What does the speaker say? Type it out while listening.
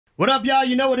What up, y'all?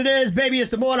 You know what it is, baby.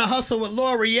 It's the Morning Hustle with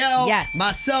L'Oreal. Yes.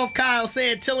 Myself, Kyle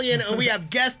Santillion, and we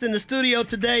have guests in the studio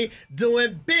today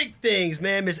doing big things,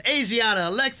 man. Miss Ajiona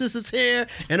Alexus is here,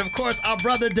 and of course, our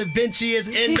brother davinchi is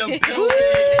in the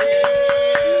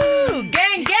building.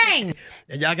 Gang, gang.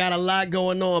 And y'all got a lot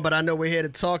going on, but I know we're here to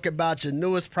talk about your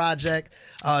newest project,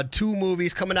 2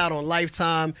 movies coming out on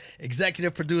Lifetime,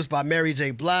 executive produced by Mary J.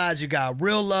 Blige. You got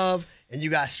Real Love, and you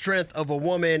got Strength of a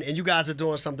Woman, and you guys are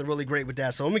doing something really great with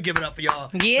that. So let me give it up for y'all.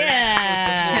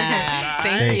 Yeah.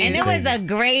 Thank you. And it was a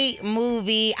great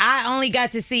movie. I only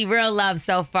got to see Real Love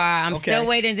so far. I'm still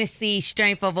waiting to see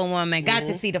Strength of a Woman. Got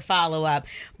to see the follow-up.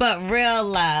 But Real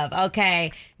Love,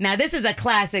 okay. Now, this is a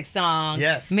classic song.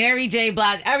 Yes. Mary J.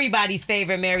 Blige, everybody's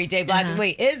favorite Mary J. Blige.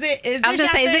 Wait, is this I was going to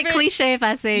say, favorite? is it cliche if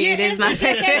I say it is my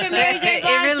favorite? Mary J.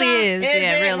 Blige It really song? is.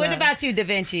 Yeah, Real What Love. about you,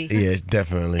 davinchi? Yes,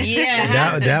 definitely.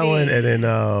 Yeah. That one, and then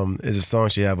is a song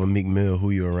she had with Meek Mill, Who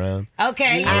You Around.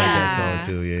 Okay. I like that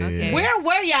song too. Yeah, Okay. yeah. Where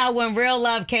were y'all when Real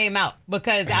Love came out?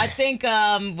 Because I think,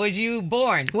 was you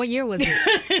born? What year was it?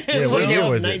 Yeah, what Real year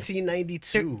Love was it?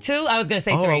 1992. 2? I was going to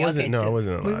say 3. Oh, I wasn't. Okay, No, 2. I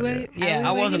wasn't alive. wait. Yeah.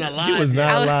 I wasn't alive. You was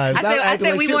not alive. I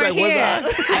said we weren't here.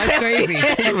 That's crazy.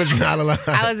 She was not alive.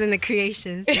 I was in the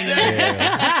creations.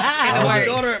 Yeah.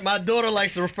 My daughter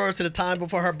likes to refer to the time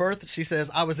before her birth. She says,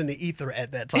 I was in the ether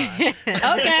at that time. Okay.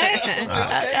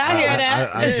 I hear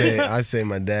that. I say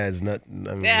my dad's not.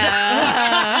 I mean,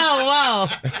 Oh, wow.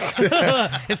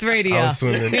 It's radio. I was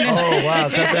swimming. Oh wow,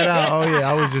 cut that out. Oh yeah,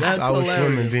 I was That's swimming,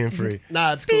 hilarious. being free.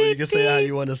 Nah, it's cool. You can say how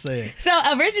you want to say it. So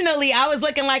originally, I was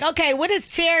looking like, okay, what is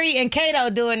Terry and Kato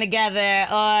doing together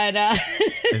on...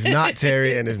 It's not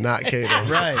Terry and it's not Kato.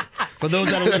 Right. For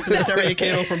those that are listening to Terry and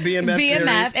Kato from BMF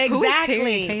BMF, series. Who is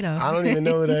Terry exactly. Kato? I don't even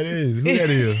know who that is. Who that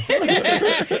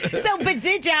is? So, but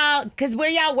did y'all, because were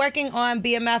y'all working on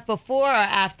BMF before or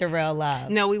after Real Love?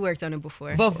 No, we worked on it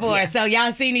before. Before. Yeah. So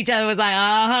y'all seen each other, was like,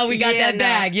 uh-huh, we got that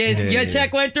bag. Your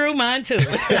check went through, mine too.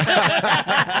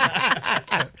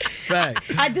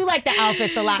 Facts. I do like the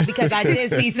outfits a lot because I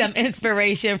did see some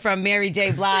inspiration from Mary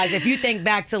J. Blige. If you think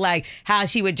back to like how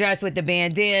she would dress with the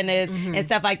bandanas and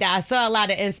stuff like that, I saw a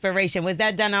lot of inspiration. Was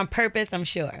that done on purpose? I'm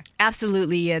sure.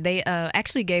 Absolutely, yeah. They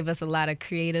actually gave us a lot of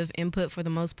creative input for the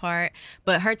most part,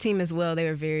 but her team as well, they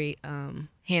were very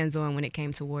hands-on when it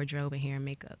came to wardrobe and hair and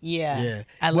makeup. Yeah. Yeah.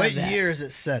 I love What that. year is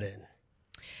it set in?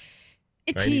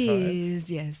 It 95?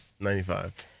 is, yes,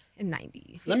 95. in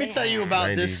 90. Let me tell you about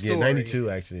 90, this story. Yeah, 92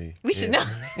 actually. We should know.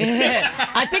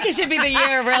 I think it should be the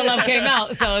year Real Love came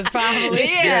out, so it's probably...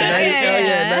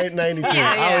 Yeah, 92.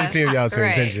 Yeah, I always see if y'all was paying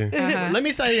Right. attention. Let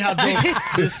me tell you how dope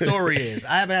this story is.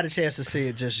 I haven't had a chance to see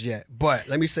it just yet, but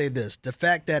let me say this. The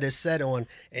fact that it's set on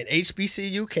an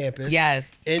HBCU campus Yes.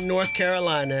 in North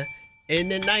Carolina in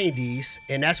the 90s,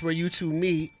 and that's where you two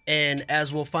meet, and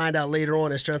as we'll find out later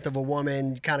on in Strength of a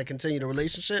Woman, kind of continue the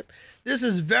relationship, this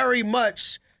is very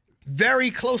much,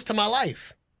 very close to my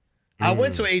life. I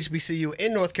went to HBCU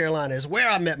in North Carolina. It's where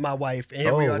I met my wife, and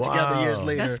here we Oh, are together wow. years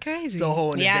later. That's crazy. Still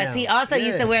holding it Yeah, down. he also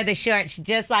used to Yeah. wear the shorts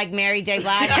just like Mary J.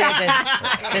 Blige did,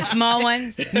 the small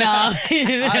ones. No.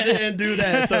 I didn't do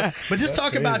that. So, but just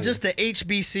talk about just the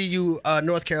HBCU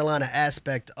North Carolina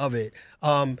aspect of it.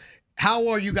 How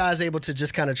are you guys able to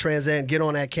just kind of transcend, get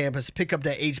on that campus, pick up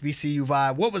that HBCU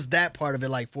vibe? What was that part of it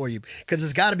like for you? Because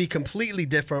it's got to be completely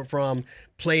different from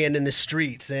playing in the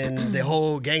streets and the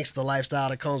whole gangster lifestyle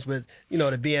that comes with, you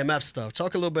know, the BMF stuff.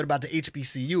 Talk a little bit about the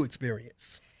HBCU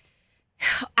experience.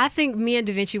 I think me and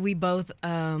davinchi, we both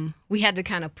we had to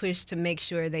kind of push to make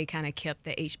sure they kind of kept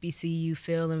the HBCU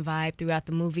feel and vibe throughout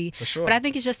the movie. For sure. But I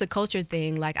think it's just a culture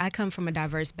thing. Like, I come from a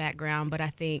diverse background, but I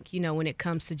think, you know, when it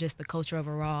comes to just the culture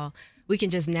overall, we can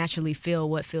just naturally feel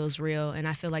what feels real. And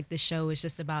I feel like this show is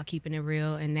just about keeping it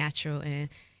real and natural and,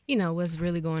 you know, what's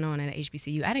really going on at a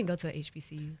HBCU. I didn't go to a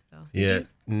HBCU, though. Yeah,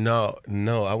 no,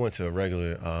 I went to a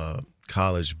regular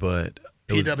college, but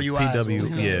it was PWI is what we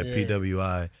call it, yeah, yeah.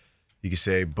 PWI, you could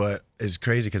say. But it's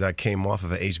crazy because I came off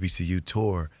of an HBCU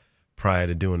tour prior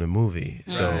to doing the movie.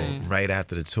 So right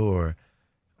after the tour,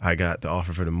 I got the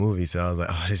offer for the movie. So I was like,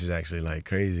 oh, this is actually like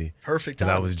crazy. Perfect Because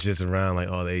I time. was just around like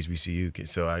all the HBCU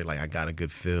kids, so I got a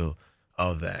good feel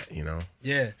of that, you know.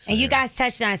 Yeah. And you guys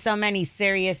touched on so many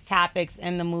serious topics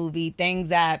in the movie, things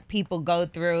that people go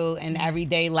through in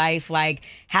everyday life, like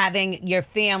having your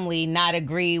family not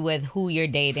agree with who you're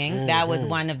dating. That was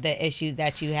one of the issues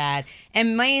that you had.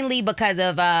 And mainly because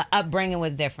of upbringing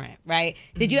was different, right?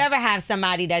 Did you ever have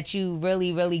somebody that you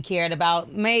really, really cared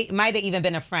about, might have even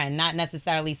been a friend, not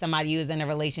necessarily somebody you was in a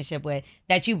relationship with,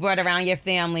 that you brought around your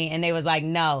family and they was like,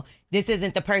 no, this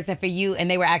isn't the person for you, and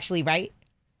they were actually right?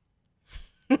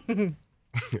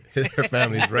 Her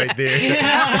family's right there.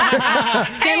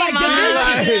 They're like,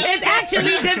 davinchi.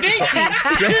 actually davinchi.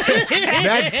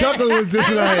 That chuckle was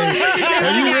just like,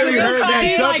 and you really heard that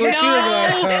She's chuckle. like, She was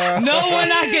like, no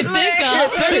one I can think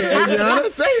of. say it,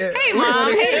 Ajiona, say it. Hey,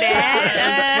 Mom. Hey, Dad.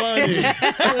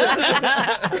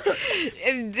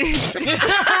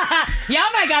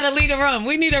 Y'all might gotta leave the room.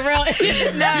 We need a real.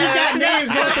 She's got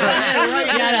names going through her head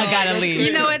right now. Y'all gotta leave.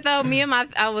 You know what though?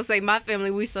 I will say my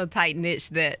family, we so tight knit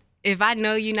that if I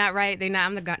know you're not right,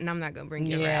 I'm not gonna bring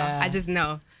you around. I just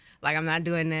know, like I'm not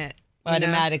doing that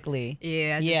Automatically.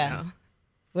 Yeah, I just know.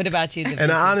 What about you?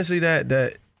 And honestly,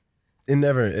 that it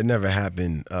never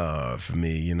happened for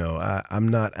me. You know, I'm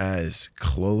not as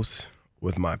close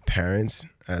with my parents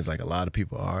as like a lot of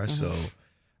people are. So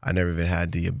I never even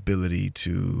had the ability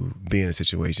to be in a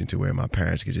situation to where my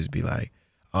parents could just be like,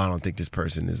 oh, I don't think this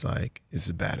person is like, it's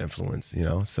a bad influence, you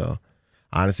know? So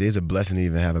honestly, it's a blessing to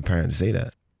even have a parent to say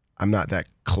that. I'm not that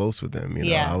close with them, you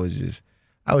know? I was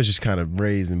just kind of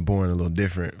raised and born a little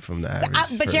different from the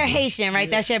average But you're Haitian, right?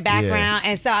 That's your background.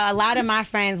 And so a lot of my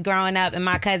friends growing up, and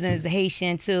my cousin's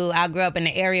Haitian too. I grew up in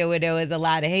an area where there was a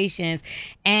lot of Haitians,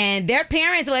 and their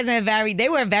parents they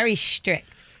were very strict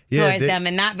towards them,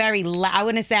 and not very, I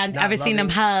wouldn't say I've ever seen them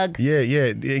hug.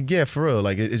 Yeah, for real.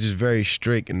 Like it's just very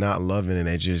strict and not loving, and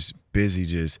they're just busy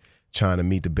just trying to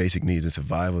meet the basic needs of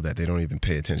survival that they don't even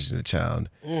pay attention to the child,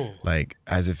 like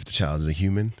as if the child is a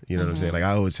human. You know what I'm saying? Like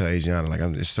I always tell Ajiona, like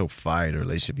I'm just so fired the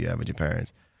relationship you have with your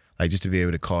parents. Like just to be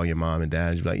able to call your mom and dad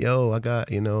and just be like, yo, I got,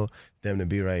 them to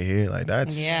be right here. Like that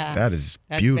is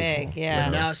beautiful. Big, yeah.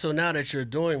 But now that you're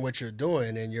doing what you're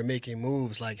doing and you're making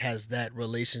moves, like has that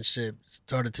relationship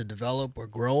started to develop or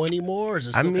grow anymore, or is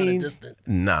it still kind of distant?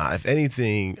 Nah, if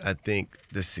anything, I think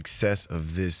the success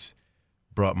of this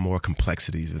brought more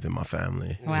complexities within my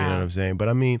family. Wow. You know what I'm saying? But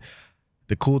I mean,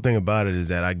 the cool thing about it is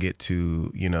that I get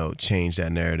to, change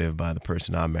that narrative by the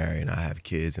person I marry, and I have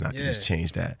kids, and I can just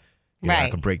change that.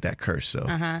 I can break that curse. So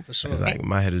For sure. it's like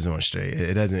my head is on straight.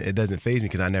 It doesn't faze me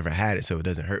because I never had it, so it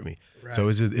doesn't hurt me. Right. So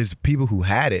it's people who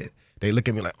had it. They look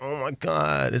at me like, oh my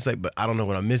God. It's like, but I don't know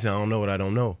what I'm missing. I don't know what I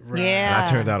don't know. Right. Yeah. And I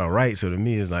turned out all right. So to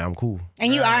me, it's like I'm cool.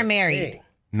 And you are married.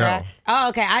 No. Right? Oh,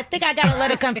 okay. I think I got a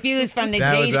little confused from the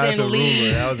that's Jason a Lee.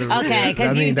 rumor. That was a rumor. Okay,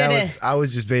 because I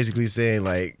was just basically saying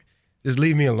like, just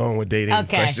leave me alone with dating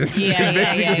questions.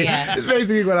 Yeah. It's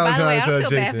basically what I was trying to tell I don't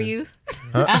feel Jason. bad for you.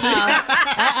 Because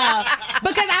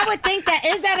I would think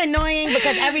is that annoying?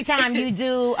 Because every time you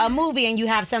do a movie and you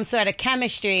have some sort of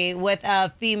chemistry with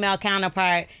a female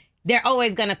counterpart, they're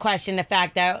always going to question the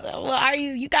fact that, well,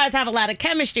 you guys have a lot of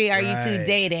chemistry. Are you two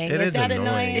dating? Is that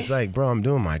annoying? It's like, bro, I'm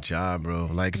doing my job, bro.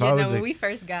 Like, if I was when we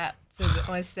first got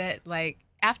on set, like,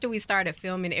 after we started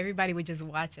filming, everybody would just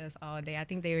watch us all day. I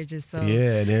think they were just so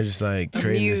they're just like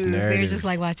creating this narrative. They were just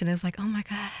like watching us, like, oh my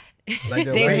God. Like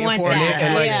they want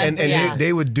that. And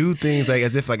they would do things like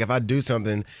as if like if I do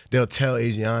something, they'll tell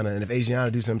Ajiona, and if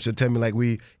Ajiona do something, she'll tell me like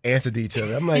we answered each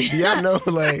other. I'm like, yeah, I know,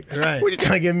 like, what you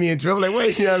trying to get me in trouble? Like, what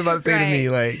Ajiona about to say to me?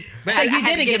 Like, but you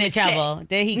didn't get in trouble.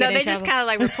 Did he? No, they just kind of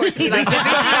like report to me like, I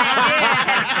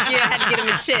had to get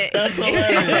him a check. That's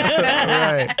hilarious.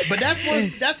 Right. But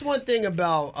that's one thing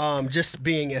about just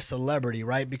being a celebrity,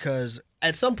 right? Because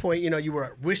at some point, you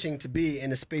were wishing to be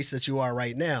in the space that you are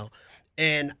right now,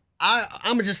 and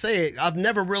I'm gonna just say it. I've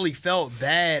never really felt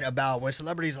bad about when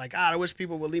celebrities like, I wish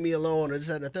people would leave me alone or this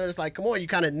and the third. It's like, come on, you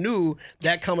kind of knew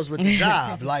that comes with the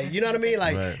job. Like, you know what I mean?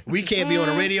 Like, we can't be on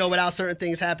the radio without certain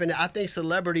things happening. I think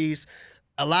celebrities,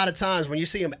 a lot of times when you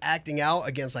see them acting out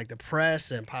against like the press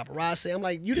and paparazzi, I'm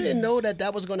like, you didn't know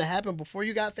that was going to happen before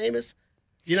you got famous.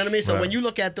 You know what I mean? So when you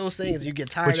look at those things, you get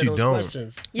tired of those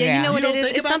questions. Yeah, you know what it is.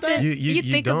 It's something you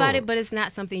think about it, but it's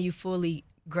not something you fully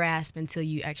grasp until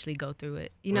you actually go through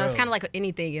it. It's kind of like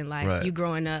anything in life. You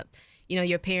growing up,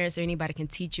 your parents or anybody can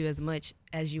teach you as much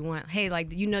as you want. Hey,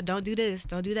 like, don't do this,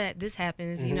 don't do that. This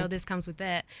happens, this comes with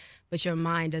that. But your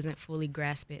mind doesn't fully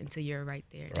grasp it until you're right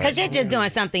there. Because you're just doing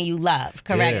something you love,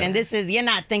 correct? Yeah. And you're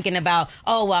not thinking about,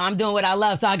 I'm doing what I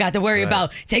love, so I got to worry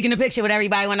about taking a picture with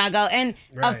everybody when I go. And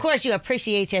of course you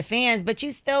appreciate your fans, but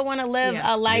you still want to live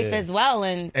a life as well.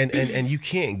 And you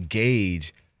can't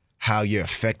gauge how your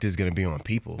effect is going to be on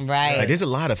people. Right. Like, there's a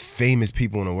lot of famous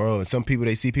people in the world, and some people,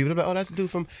 they see people, they're like, oh, that's a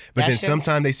dude from... But then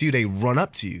sometimes they see you, they run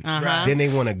up to you. Then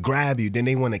they want to grab you. Then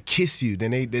they want to kiss you.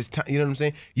 Then you know what I'm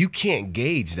saying? You can't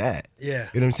gauge that. Yeah.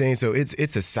 You know what I'm saying? So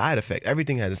it's a side effect.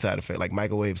 Everything has a side effect. Like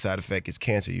microwave side effect is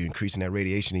cancer. You're increasing that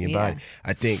radiation in your body.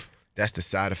 I think that's the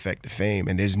side effect of fame.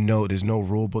 And there's no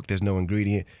rule book. There's no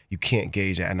ingredient. You can't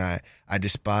gauge that. And I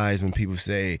despise when people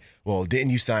say, well,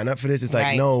 didn't you sign up for this? It's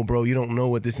like, no, bro, you don't know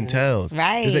what this entails.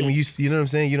 Right. It's like when you know what I'm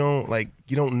saying? You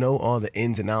don't know all the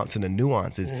ins and outs and the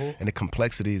nuances and the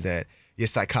complexities that your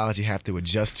psychology have to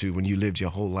adjust to when you lived your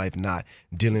whole life not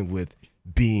dealing with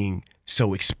being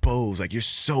so exposed. Like, you're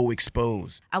so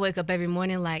exposed. I wake up every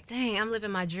morning like, dang, I'm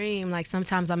living my dream. Like,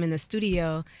 sometimes I'm in the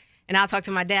studio and I'll talk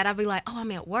to my dad. I'll be like, oh,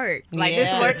 I'm at work. Like,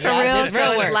 this work for real.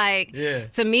 So it's like,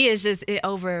 to me, it's just, it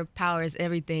overpowers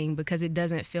everything because it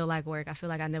doesn't feel like work. I feel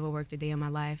like I never worked a day in my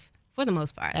life. For the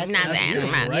most part. I'm not saying I'm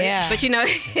not. Right? But, you know,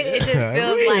 it just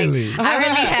feels like I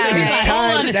really have It's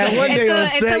time. That one day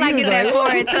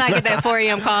until I get that 4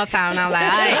 a.m. call time. And I'm like, all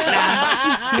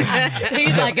right, nah.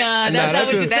 He's like,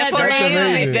 that 4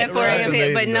 a.m. That 4 a.m.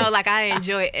 hit. But no, though. like, I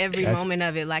enjoy every moment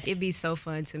of it. Like, it'd be so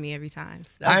fun to me every time.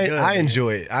 I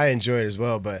enjoy it. I enjoy it as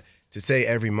well. But to say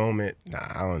every moment, nah,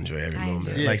 I don't enjoy every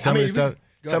moment. Yeah. Like, some of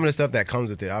the stuff that comes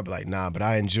with it, I'll be like, nah. But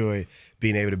I enjoy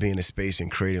being able to be in a space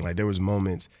and creating. Like, there was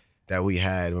moments that we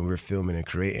had when we were filming and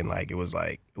creating, it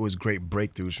was great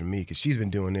breakthroughs for me because she's been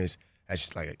doing this as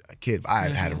just like a kid. I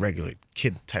had a regular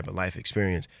kid type of life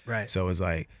experience. Right. So it's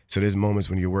like, so there's moments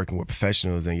when you're working with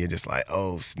professionals and you're just like,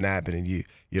 oh, snapping, and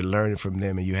you're learning from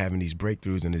them and you're having these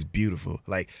breakthroughs, and it's beautiful.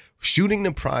 Like, shooting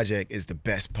the project is the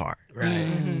best part. Right.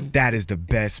 Mm-hmm. That is the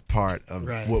best part of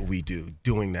what we do,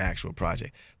 doing the actual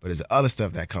project. But there's other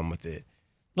stuff that come with it.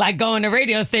 Like going to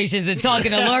radio stations and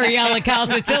talking to L'Oreal and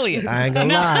Calcetilia. I ain't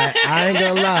gonna lie. If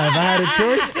I had a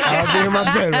choice, I'll be in my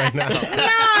bed right now.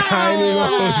 I ain't even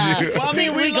gonna hold you. Well, I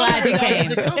mean, we're glad you came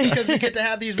to come because we get to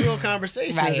have these real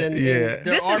conversations. Right. And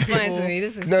This is fun to me.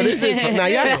 This is fun. Now,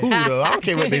 y'all cool, though. I don't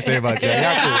care what they say about y'all.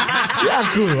 Y'all cool.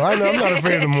 Y'all cool. I know. I'm not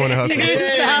afraid of the morning hustle.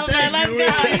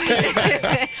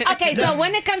 Okay, so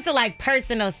when it comes to like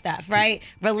personal stuff, right?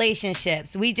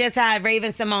 Relationships. We just had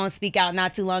Raven Simone speak out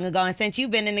not too long ago, and since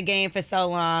you've been in the game for so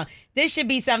long, this should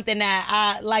be something that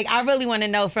I really want to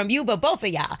know from you, but both of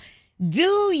y'all.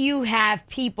 Do you have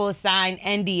people sign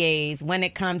NDAs when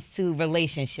it comes to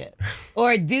relationships?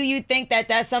 Or do you think that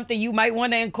that's something you might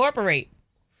want to incorporate?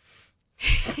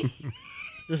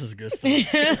 This is good stuff.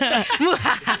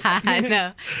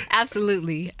 No,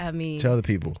 absolutely. I mean, tell the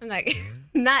people. Like,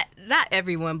 not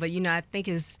everyone, but, you know, I think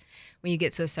it's when you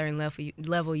get to a certain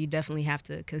level, you definitely have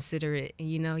to consider it. And,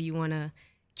 you know, you want to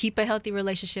keep a healthy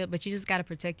relationship, but you just got to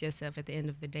protect yourself at the end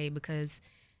of the day, because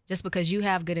just because you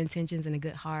have good intentions and a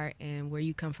good heart and where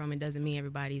you come from, it doesn't mean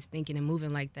everybody's thinking and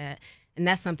moving like that. And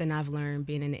that's something I've learned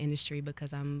being in the industry,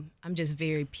 because I'm just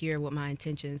very pure with my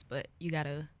intentions, but you got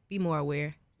to be more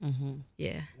aware. Mm-hmm.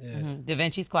 Yeah. Mm-hmm.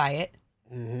 davinci's quiet.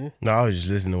 Mm-hmm. No, I was just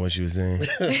listening to what she was saying.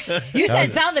 You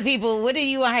said tell the people. What do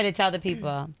you want her to tell the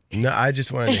people? No, I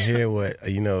just wanted to hear what,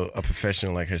 you know, a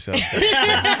professional like herself does.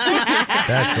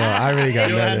 That's all. I really got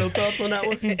You don't have no nothing. thoughts on that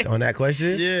one? On that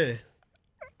question? Yeah.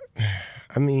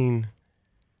 I mean,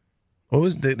 what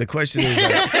was the question? Is The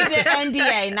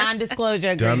NDA,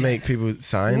 non-disclosure agreement. do I make people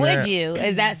sign Would that? you?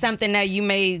 Is that something that you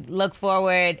may look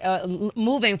forward,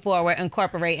 moving forward,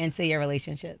 incorporate into your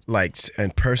relationships? Like,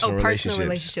 and personal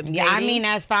relationships. Yeah, I mean,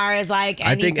 as far as like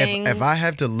I think anything. if I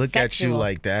have to look at you sexual.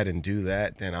 like that and do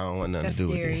that, then I don't want nothing to do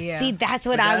with you. Yeah. See, that's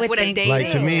what I would With a think. date, Like,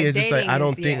 to me, it's just like, dating I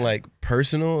don't is- think yeah. like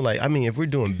personal. Like, I mean, if we're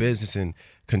doing business and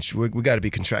we got to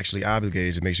be contractually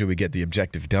obligated to make sure we get the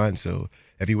objective done. So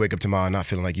if you wake up tomorrow not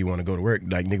feeling like you want to go to work,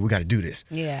 like, nigga, we got to do this.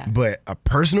 Yeah. But a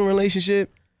personal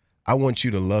relationship, I want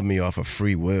you to love me off of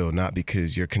free will, not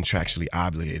because you're contractually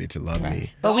obligated to love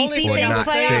me. But we The only see thing things I would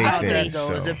play say out about ugly. that,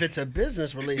 though, is So- if it's a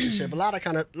business relationship, a lot of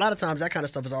times that kind of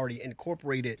stuff is already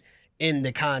incorporated in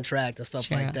the contract and stuff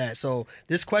like that. So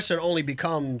this question only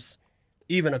becomes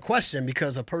even a question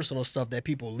because of personal stuff that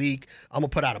people leak. I'm gonna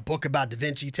put out a book about Da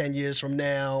Vinci 10 years from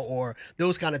now, or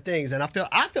those kind of things. And I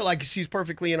feel like she's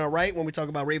perfectly in her right when we talk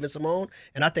about Raven Simone.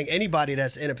 And I think anybody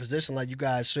that's in a position like you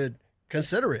guys should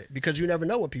consider it, because you never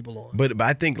know what people are on. But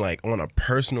I think like on a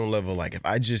personal level, like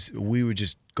if we were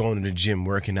just going to the gym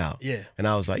working out, Yeah. and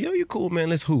I was like, yo, you cool, man,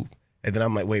 let's hoop. And then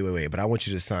I'm like, wait, but I want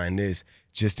you to sign this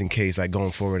just in case, like, going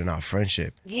forward in our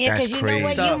friendship. Yeah, That's because you know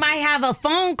what? crazy. You might have a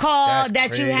phone call That's that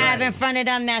you crazy. have in front of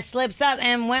them that slips up.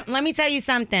 And let me tell you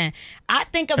something. I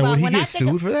think And about would he when I get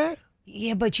think sued for that?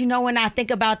 Yeah, but you know, when I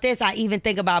think about this, I even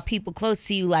think about people close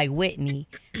to you like Whitney.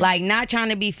 Like, not trying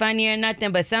to be funny or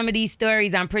nothing, but some of these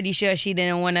stories, I'm pretty sure she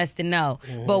didn't want us to know.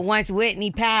 But once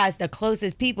Whitney passed, the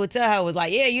closest people to her was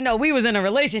like, yeah, you know, we was in a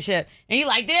relationship. And you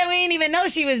like, damn, we didn't even know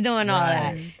she was doing all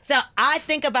that. So I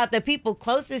think about the people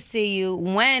closest to you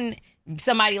when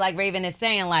somebody like Raven is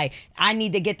saying, like, I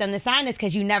need to get them to sign this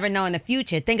because you never know in the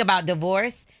future. Think about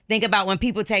divorce. Think about when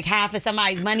people take half of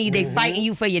somebody's money, they fighting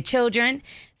you for your children.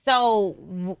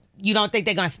 So you don't think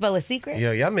they're going to spill a secret?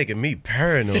 Yo, y'all making me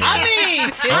paranoid. I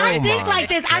mean, I Oh think my like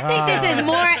this. I think this is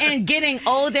more in getting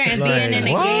older and Like, being in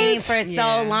the what? game for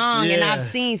so long. And Yeah.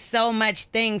 I've seen so much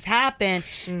things happen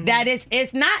that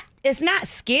it's not it's not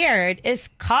scared. It's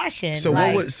caution. So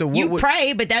like, what you would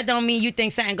pray, but that don't mean you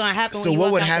think something gonna happen. So when you what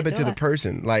walk would out happen to the door.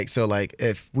 person? Like, so like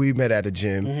if we met at the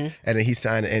gym and then he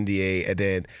signed an NDA and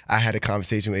then I had a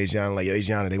conversation with Ajiona, like, yo,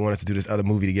 Ajiona, they want us to do this other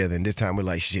movie together, and this time we're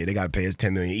like, shit, they gotta pay us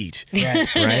 $10 million each.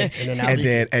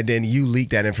 Right? And then you leak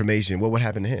that information. What would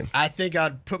happen to him? I think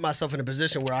I'd put myself in a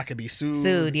position where I could be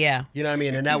sued. Yeah. You know what I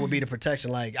mean? And that would be the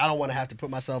protection. Like, I don't want to have to put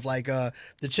myself like the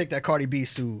chick that Cardi B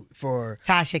sued for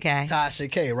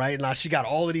Tasha K, right? Now she got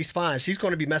all of these fines. She's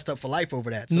going to be messed up for life over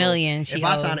that. So Millions. If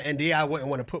I sign an NDA, I wouldn't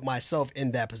want to put myself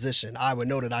in that position. I would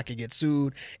know that I could get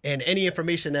sued, and any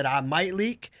information that I might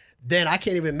leak, then I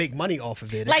can't even make money off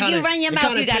of it. Like, you run your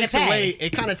mouth, you gotta pay.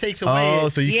 It kind of takes away. Oh,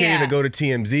 so you can't even go to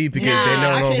TMZ because they don't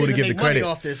I know can't who to even give the make money credit.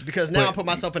 off this because now I put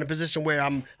myself in a position where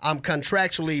I'm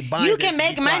contractually binded. You can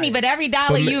make money, but every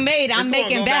dollar you made, I'm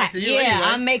making back.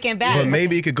 I'm making back. But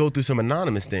maybe it could go through some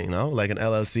anonymous thing, no? Like an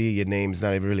LLC, your name's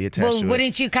not even really attached to it. Well,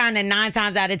 wouldn't you kind of 9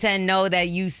 times out of 10 know that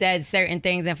you said certain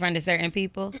things in front of certain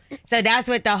people? So that's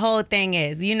what the whole thing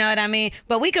is. You know what I mean?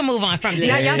 But we can move on from this.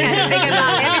 Now y'all got to think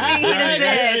about everything he done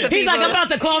said. To He's people. like, I'm about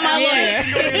to call my lawyer.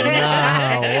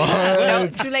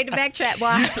 Nope, too late to backtrack,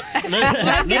 boy.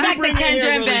 Let me back bring to it here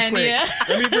Kendra really Ben, quick. yeah.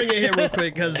 Let me bring it here real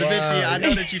quick because davinchi, I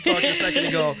know that you talked a second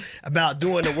ago about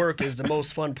doing the work is the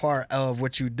most fun part of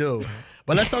what you do.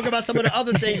 But let's talk about some of the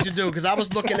other things you do because I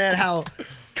was looking at how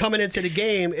coming into the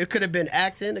game, it could have been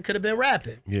acting, it could have been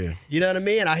rapping. Yeah. You know what I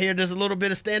mean? I hear there's a little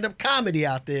bit of stand-up comedy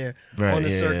out there on the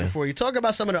circuit for you. Talk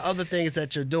about some of the other things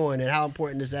that you're doing and how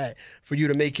important is that for you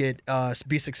to make it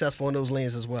be successful in those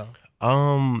lanes as well?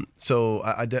 So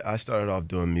I started off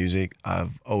doing music.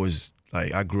 I've always,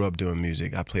 like, I grew up doing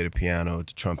music. I played the piano,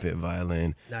 the trumpet,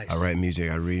 violin. Nice. I write music.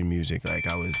 I read music. Like,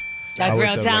 That's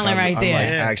real talent right there.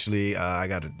 Like, actually, I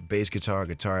got a bass guitar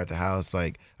at the house.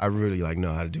 Like, I really like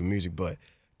know how to do music, but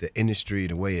the industry,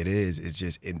 the way it is,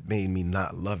 it made me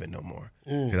not love it no more.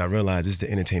 Because I realized this is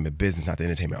the entertainment business, not the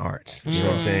entertainment arts. You know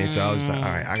what I'm saying? So I was like,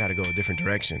 all right, I got to go a different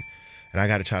direction. And I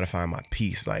got to try to find my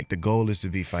peace. Like, the goal is to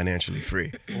be financially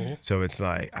free. So it's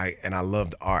like, I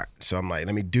love the art. So I'm like,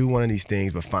 let me do one of these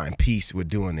things, but find peace with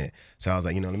doing it. So I was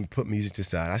like, let me put music to the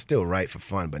side. I still write for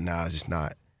fun, but now it's just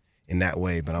not in that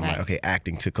way. But I'm like, okay,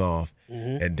 acting took off.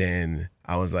 And then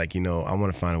I was like, I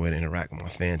want to find a way to interact with my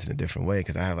fans in a different way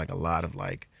because I have like a lot of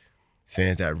like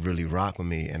fans that really rock with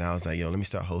me. And I was like, let me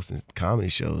start hosting comedy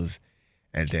shows.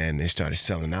 And then they started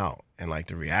selling out. And like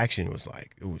the reaction was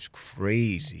like, it was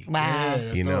crazy. Wow.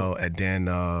 Yeah, dope. And then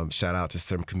shout out to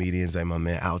some comedians like my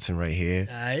man Alton right here.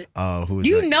 All right. Who's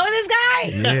You like, know this guy?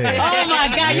 Yeah. Oh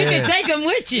my God, you can take him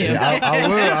with you. Yeah, I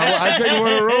will. I take him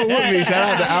on the road with me.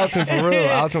 Shout out to Alton for real.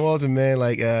 Alton Walton, man.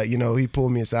 Like, he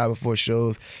pulled me aside before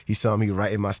shows. He saw me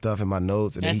writing my stuff in my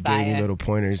notes, and then he gave me little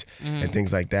pointers and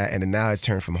things like that. And then now it's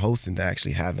turned from hosting to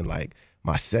actually having like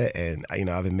my set, and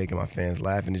I've been making my fans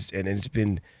laugh, and it's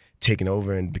been taking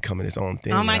over and becoming its own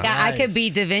thing. Oh my God, I could be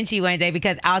davinchi one day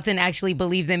because Alton actually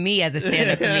believes in me as a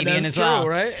stand-up comedian as well.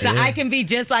 Right? So I can be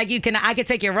just like you. I could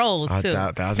take your roles too.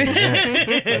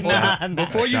 1,000%.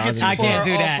 Before you get too I can't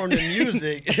do far that. off from the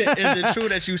music, is it true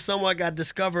that you somewhat got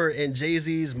discovered in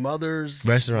Jay-Z's mother's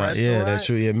restaurant? Yeah, that's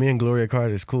true. Yeah, me and Gloria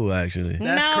Carter is cool actually.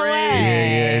 That's No crazy.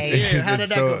 way. Yeah. How did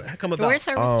that come about? Where's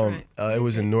her restaurant? It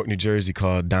was in Newark, New Jersey,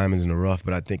 called Diamonds in the Rough,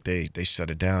 but I think they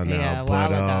shut it down now. Yeah, a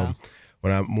while ago.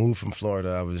 When I moved from Florida,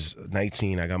 I was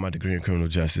 19. I got my degree in criminal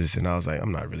justice, and I was like,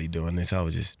 I'm not really doing this. I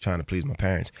was just trying to please my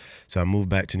parents. So I moved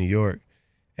back to New York,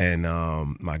 and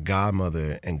my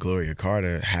godmother and Gloria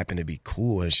Carter happened to be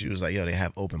cool, and she was like, yo, they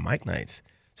have open mic nights,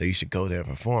 so you should go there and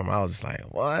perform. I was just like,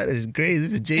 what? This is crazy.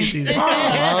 This is Jay-Z's mom.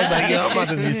 I was like, yo, I'm about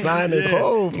to be signed as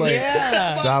Hov. Like,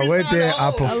 so I went there. I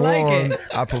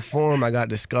performed. I got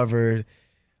discovered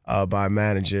by a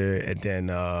manager, and then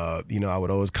I would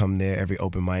always come there every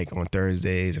open mic on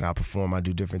Thursdays, and I perform. I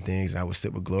do different things, and I would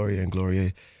sit with Gloria, and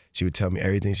Gloria, she would tell me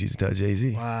everything she used to tell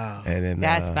Jay-Z. Wow. And then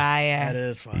That's fire. That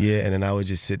is fire. yeah, and then I would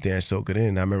just sit there and soak it in.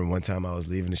 And I remember one time I was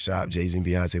leaving the shop, Jay-Z and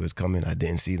Beyonce was coming. I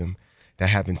didn't see them. That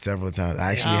happened several times.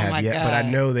 I actually have yet, but I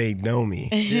know they know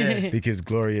me because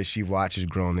Gloria, she watches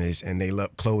Grownish, and they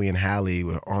love Chloe and Halle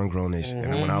were on Grownish,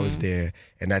 and when I was there,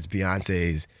 and that's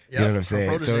Beyonce's. You know what I'm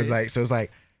saying? So it's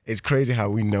like. It's crazy how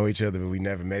we know each other, but we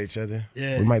never met each other.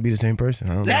 Yeah. We might be the same person.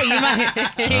 I don't know. Yeah, you might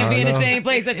can't be in the same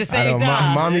place at the same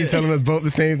time. Mommy's telling us both the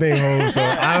same thing, home, so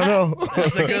I don't know.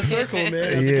 That's a good circle, man.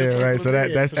 That's a good circle right. So to be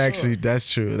in, that's for actually sure.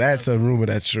 that's true. That's a rumor.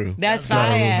 That's true. That's not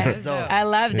a rumor. fire. That's dope. I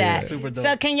love that. Super dope.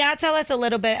 So can y'all tell us a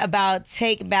little bit about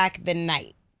Take Back the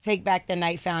Night? Take Back the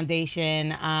Night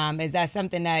Foundation. Is that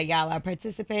something that y'all are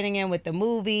participating in with the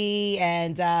movie?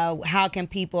 And how can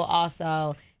people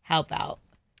also help out?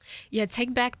 Yeah,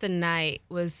 Take Back the Night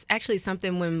was actually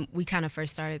something when we kind of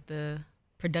first started the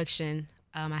production.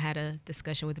 I had a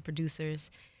discussion with the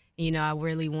producers. You know, I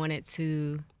really wanted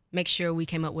to make sure we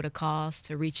came up with a cause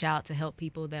to reach out to help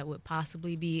people that would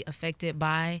possibly be affected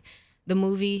by the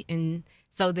movie. And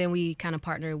so then we kind of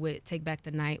partnered with Take Back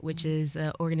the Night, which is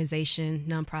an organization,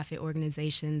 nonprofit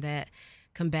organization that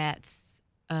combats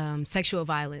sexual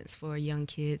violence for young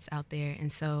kids out there.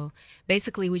 And so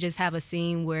basically we just have a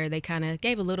scene where they kind of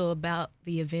gave a little about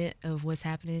the event of what's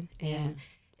happening. And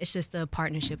it's just a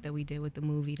partnership that we did with the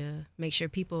movie to make sure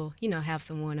people, you know, have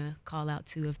someone to call out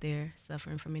to if they're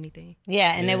suffering from anything.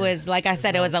 Yeah, and it was, like I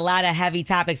said, it was a lot of heavy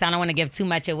topics. I don't want to give too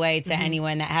much away to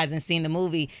anyone that hasn't seen the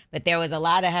movie, but there was a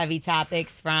lot of heavy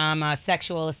topics from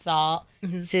sexual assault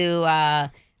to,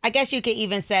 I guess you could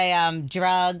even say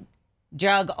drug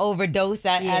overdose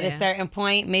at a certain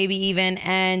point, maybe even.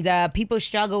 And people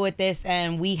struggle with this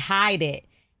and we hide it.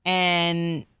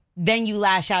 And then you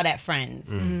lash out at friends,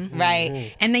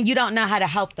 right? And then you don't know how to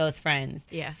help those friends.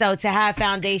 Yeah. So to have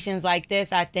foundations like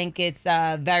this, I think it's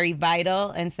very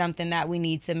vital and something that we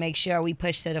need to make sure we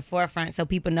push to the forefront so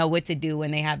people know what to do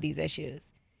when they have these issues,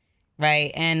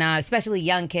 right? And especially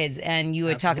young kids. And you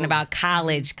were talking about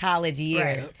college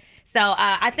years. Right. So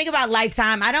I think about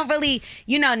Lifetime. I don't really,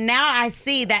 you know, now I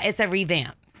see that it's a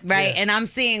revamp. Right. Yeah. And I'm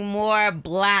seeing more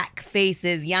black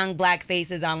faces, young black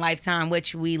faces on Lifetime,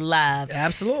 which we love.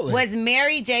 Absolutely. Was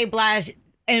Mary J. Blige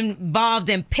involved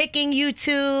in picking you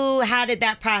two? How did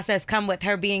that process come with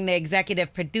her being the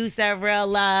executive producer of Real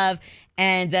Love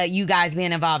and you guys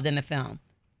being involved in the film?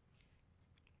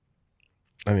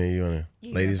 I mean, you want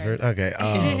to ladies first?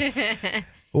 Okay.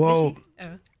 Well,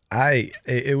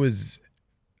 it was,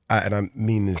 and I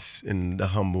mean this in the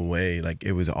humble way, like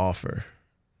it was an offer.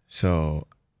 So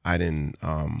I didn't,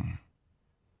 I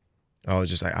was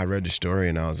just like, I read the story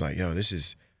and I was like, yo,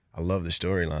 I love the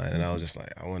storyline. And I was just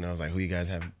like, I was like, who you guys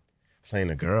have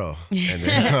playing a girl? And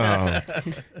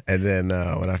then,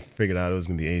 when I figured out it was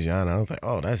going to be Ajiona, I was like,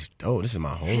 oh, that's dope. This is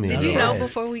my homie. Did you know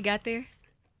before we got there?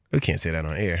 We can't say that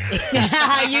on air.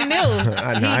 You knew.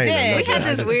 I did. We had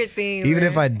this weird thing. Even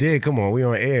if I did, come on, we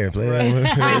on air. Play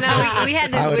I know, we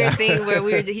had this weird thing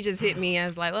where he just hit me. I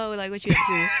was like, oh, like, what you up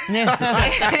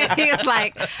to? He was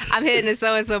like, I'm hitting a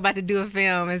so-and-so about to do a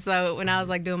film. And so when I was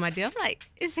like doing my deal, I'm like,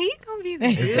 is he going to be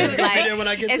the dude?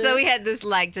 Like, and so we had this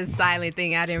like just silent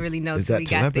thing. I didn't really know Is till that we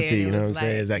got there. telepathy? You know what I'm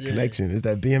saying? Is that connection? Is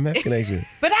that BMF connection?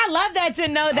 But I love that to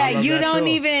know that you don't too.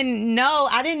 even know.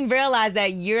 I didn't realize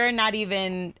that you're not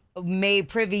even made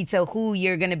privy to who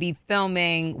you're going to be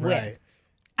filming with.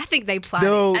 I think they plotted.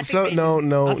 No, I think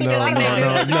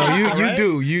You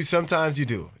do. You sometimes you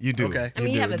do. Okay. I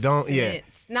mean, you have a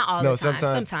sense. Not all the time.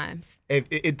 Sometimes.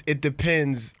 It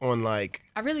depends on like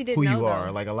I really didn't who know you are.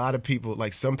 though. Like a lot of people,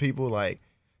 like some people, like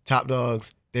Top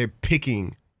Dogs, they're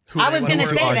picking. I was going to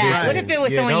say that. What if it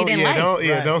was someone you didn't like? Don't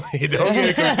get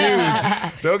it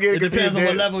confused. Don't get it confused. It depends on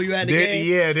what level you at in the game.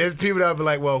 Yeah, there's people that be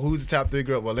like, well, who's the top 3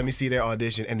 girl? Well, let me see their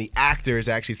audition. And the actor is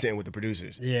actually sitting with the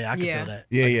producers. Yeah, I can feel that.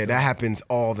 Yeah, that happens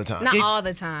all the time. Not all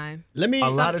the time. A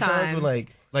lot of times with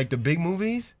like the big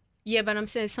movies. Yeah, but I'm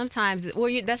saying sometimes,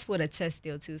 that's what a test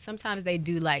deal too. Sometimes they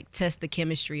do like test the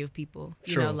chemistry of people.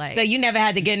 You know, like. So you never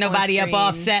had to get nobody up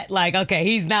off set like, okay,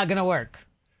 he's not going to work.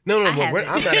 No, I'm not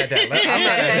at that level. I'm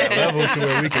not at that level to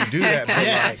where we can do that.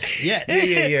 But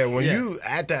yeah. When you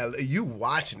at that, you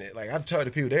watching it. Like I've talked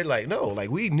to people, they're like, no,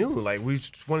 like we knew, like we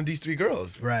one of these 3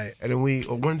 girls, right? And then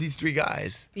one of these 3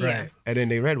 guys, right? And then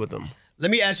they read with them.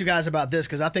 Let me ask you guys about this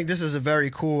because I think this is a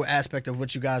very cool aspect of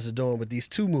what you guys are doing with these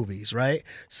 2 movies, right?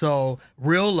 So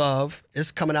Real Love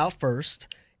is coming out first.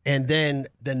 And then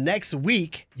the next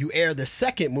week, you air the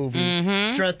second movie,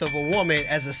 Strength of a Woman,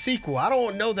 as a sequel. I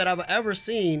don't know that I've ever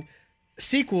seen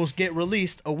sequels get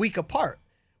released a week apart,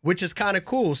 which is kind of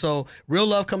cool. So Real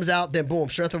Love comes out, then boom,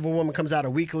 Strength of a Woman comes out a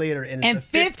week later. And it's a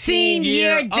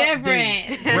 15-year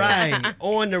difference. Right,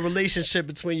 on the relationship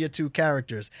between your 2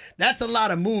 characters. That's a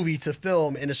lot of movie to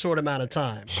film in a short amount of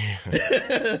time.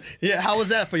 Yeah, how was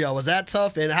that for y'all? Was that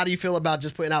tough? And how do you feel about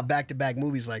just putting out back-to-back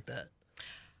movies like that?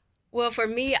 Well, for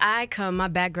me, my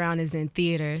background is in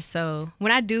theater. So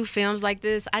when I do films like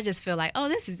this, I just feel like, oh,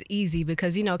 this is easy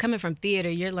because, you know, coming from theater,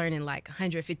 you're learning like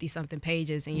 150-something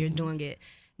pages and you're doing it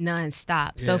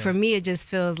nonstop. So for me, it just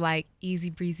feels like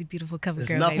easy breezy, beautiful cover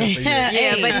girl. Nothing baby. for you.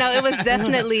 Yeah, but no, it was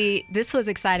definitely, this was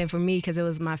exciting for me because it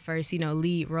was my first,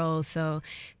 lead role. So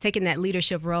taking that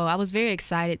leadership role, I was very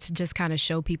excited to just kind of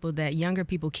show people that younger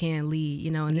people can lead,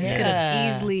 and this could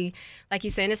have easily, like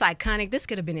you're saying, it's iconic. This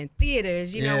could have been in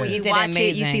theaters, when you watch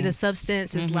it, you see the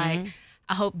substance. It's like,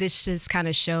 I hope this just kind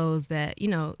of shows that,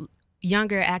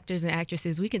 younger actors and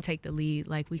actresses, we can take the lead.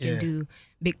 Like we can do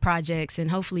big projects, and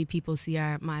hopefully people see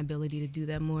my ability to do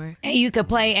that more. And you could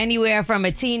play anywhere from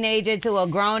a teenager to a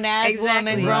grown-ass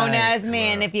woman, grown-ass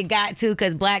man if you got to,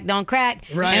 because black don't crack.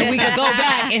 Right. And we could go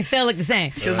back and still look the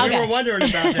same. Because we were wondering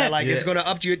about that. Like, it's going to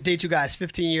update you guys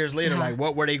 15 years later. Like,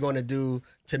 what were they going to do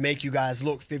to make you guys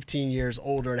look 15 years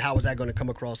older, and how was that going to come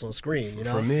across on screen? You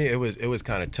know, for me, it was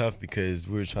kind of tough because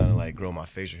we were trying to like grow my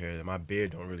facial hair, and my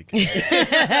beard don't really connect.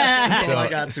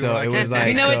 so it was like,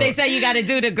 you know what they say you got to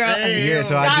do to grow. Yeah,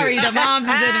 so sorry, the moms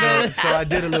so I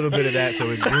did a little bit of that, so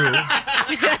it grew,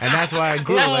 and that's why it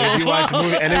grew. Like, if you watch the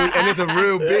movie, and it's a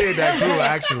real beard that grew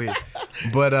actually.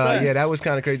 But yeah, that was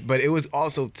kind of crazy. But it was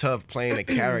also tough playing a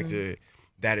character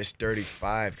that is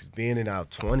 35, because being in our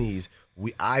 20s.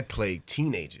 I played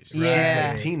teenagers.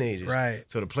 Yeah. Teenagers. Right.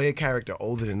 So to play a character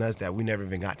older than us that we never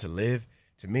even got to live,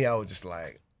 to me, I was just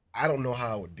like, I don't know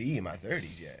how I would be in my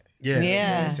 30s yet.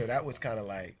 Yeah. So that was kind of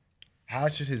like, how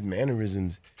should his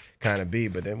mannerisms kind of be?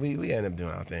 But then we ended up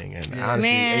doing our thing. And honestly,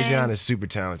 Ajiona is super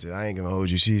talented. I ain't gonna hold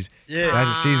you. She's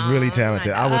really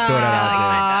talented. I would throw that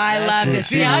out there. I love this.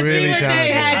 She's really talented.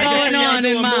 They had going on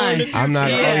in mind. I'm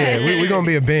not. We're gonna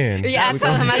be a band. Yeah, I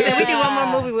told him. I said we do one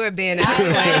more movie, we're a band.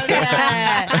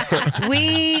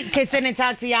 We could sit and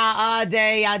talk to y'all all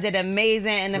day. Y'all did amazing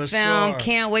in the film. Sure.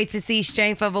 Can't wait to see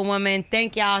Strength of a Woman.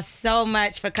 Thank y'all so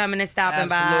much for coming and stopping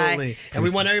by. Absolutely. And we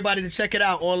want everybody to check it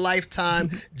out on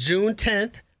Lifetime, June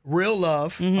 10th. Real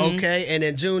Love, okay, and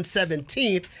then June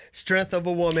 17th, Strength of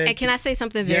a Woman. And can I say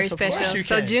something very special?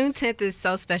 So can. June 10th is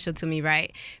so special to me,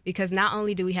 right? Because not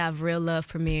only do we have Real Love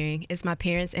premiering, it's my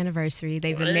parents' anniversary.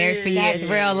 They've been married for years.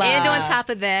 That's real love. And on top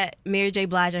of that, Mary J.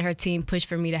 Blige and her team pushed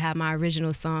for me to have my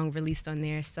original song released on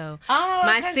there. So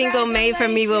my single Made for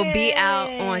Me will be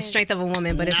out on Strength of a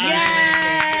Woman, but it's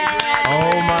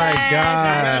Oh my God.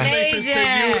 Congratulations to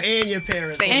you and your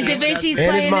parents. And davinchi's and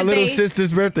playing it's my the little bass.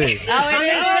 sister's birthday. Oh, it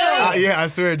is? Yeah, I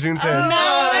swear, June 10th.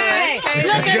 No,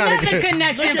 look, another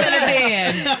connection for the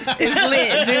band. It's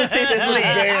lit. June 10th is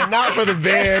lit. Not for the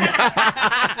band.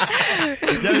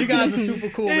 Yo, you guys are super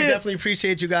cool. We definitely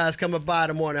appreciate you guys coming by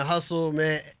the Morning Hustle,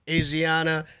 man.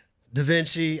 Ajiona,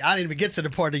 davinchi. I didn't even get to the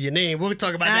part of your name. We'll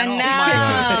talk about that off mic.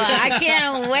 I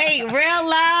can't wait. Real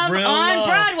Love on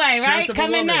Broadway, right?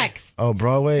 Coming next. Oh,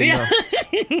 Broadway? No.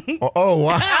 Oh,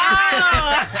 wow.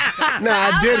 No,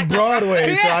 I did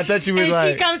Broadway, so I thought you were like...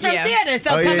 And she comes from theater, so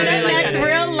coming up next,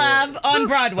 Real Love on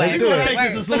Broadway. We're going to take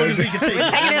this as long as we can take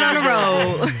it. Taking it on the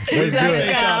road. Let's do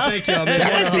it. Thank y'all, man.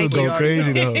 That actually was going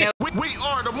crazy, though. We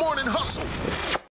are the Morning